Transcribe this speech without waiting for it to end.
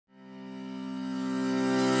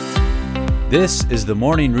This is the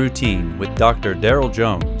Morning Routine with Dr. Daryl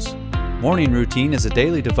Jones. Morning Routine is a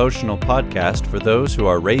daily devotional podcast for those who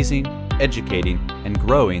are raising, educating, and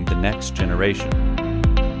growing the next generation.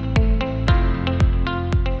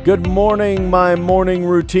 Good morning, my morning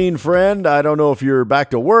routine friend. I don't know if you're back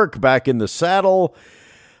to work, back in the saddle.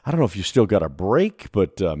 I don't know if you still got a break,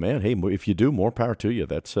 but man, hey, if you do, more power to you.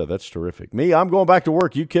 That's terrific. Me, I'm going back to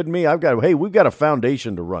work. You kidding me? We've got a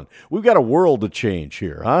foundation to run. We've got a world to change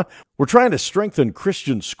here, huh? We're trying to strengthen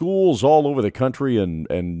Christian schools all over the country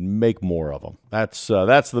and make more of them. That's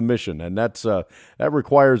the mission, and that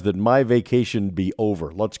requires that my vacation be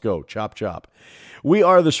over. Let's go, chop chop. We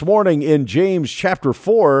are this morning in James chapter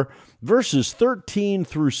 4, verses 13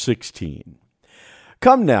 through 16.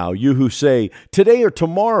 Come now, you who say, today or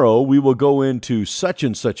tomorrow we will go into such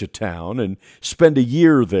and such a town and spend a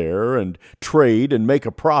year there and trade and make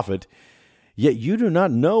a profit, yet you do not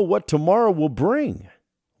know what tomorrow will bring.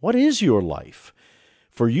 What is your life?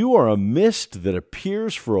 For you are a mist that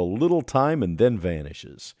appears for a little time and then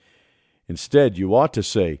vanishes. Instead, you ought to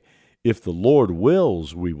say, if the Lord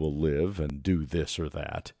wills, we will live and do this or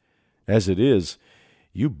that. As it is,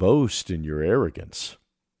 you boast in your arrogance.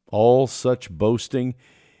 All such boasting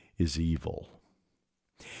is evil.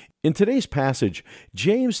 In today's passage,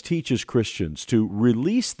 James teaches Christians to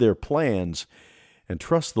release their plans and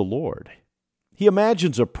trust the Lord. He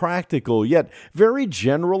imagines a practical yet very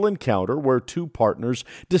general encounter where two partners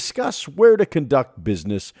discuss where to conduct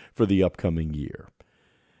business for the upcoming year.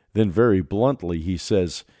 Then very bluntly he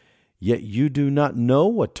says, yet you do not know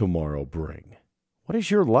what tomorrow brings. What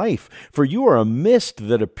is your life? For you are a mist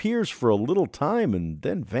that appears for a little time and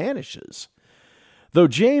then vanishes. Though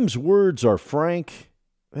James' words are frank,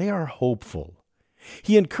 they are hopeful.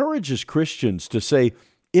 He encourages Christians to say,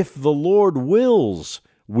 if the Lord wills,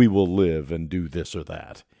 we will live and do this or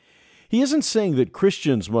that. He isn't saying that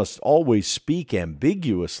Christians must always speak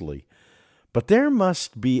ambiguously, but there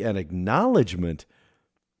must be an acknowledgement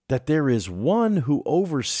that there is one who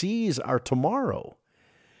oversees our tomorrow.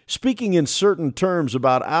 Speaking in certain terms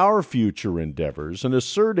about our future endeavors and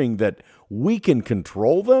asserting that we can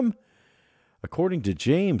control them, according to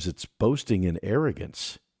James, it's boasting in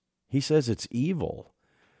arrogance. He says it's evil.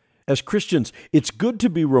 As Christians, it's good to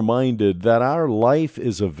be reminded that our life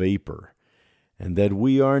is a vapor and that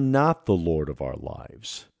we are not the Lord of our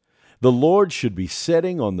lives. The Lord should be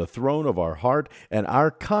sitting on the throne of our heart, and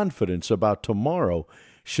our confidence about tomorrow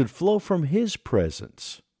should flow from His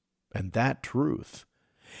presence and that truth.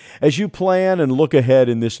 As you plan and look ahead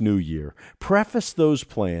in this new year, preface those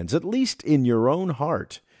plans, at least in your own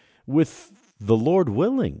heart, with the Lord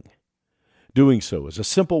willing. Doing so is a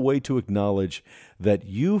simple way to acknowledge that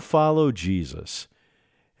you follow Jesus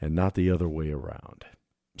and not the other way around.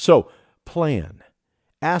 So, plan,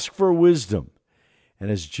 ask for wisdom, and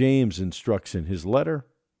as James instructs in his letter,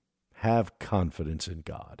 have confidence in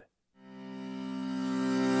God.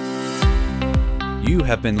 You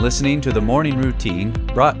have been listening to the Morning Routine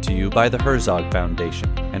brought to you by the Herzog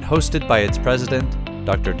Foundation and hosted by its president,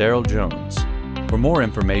 Dr. Daryl Jones. For more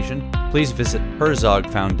information, please visit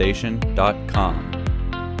herzogfoundation.com.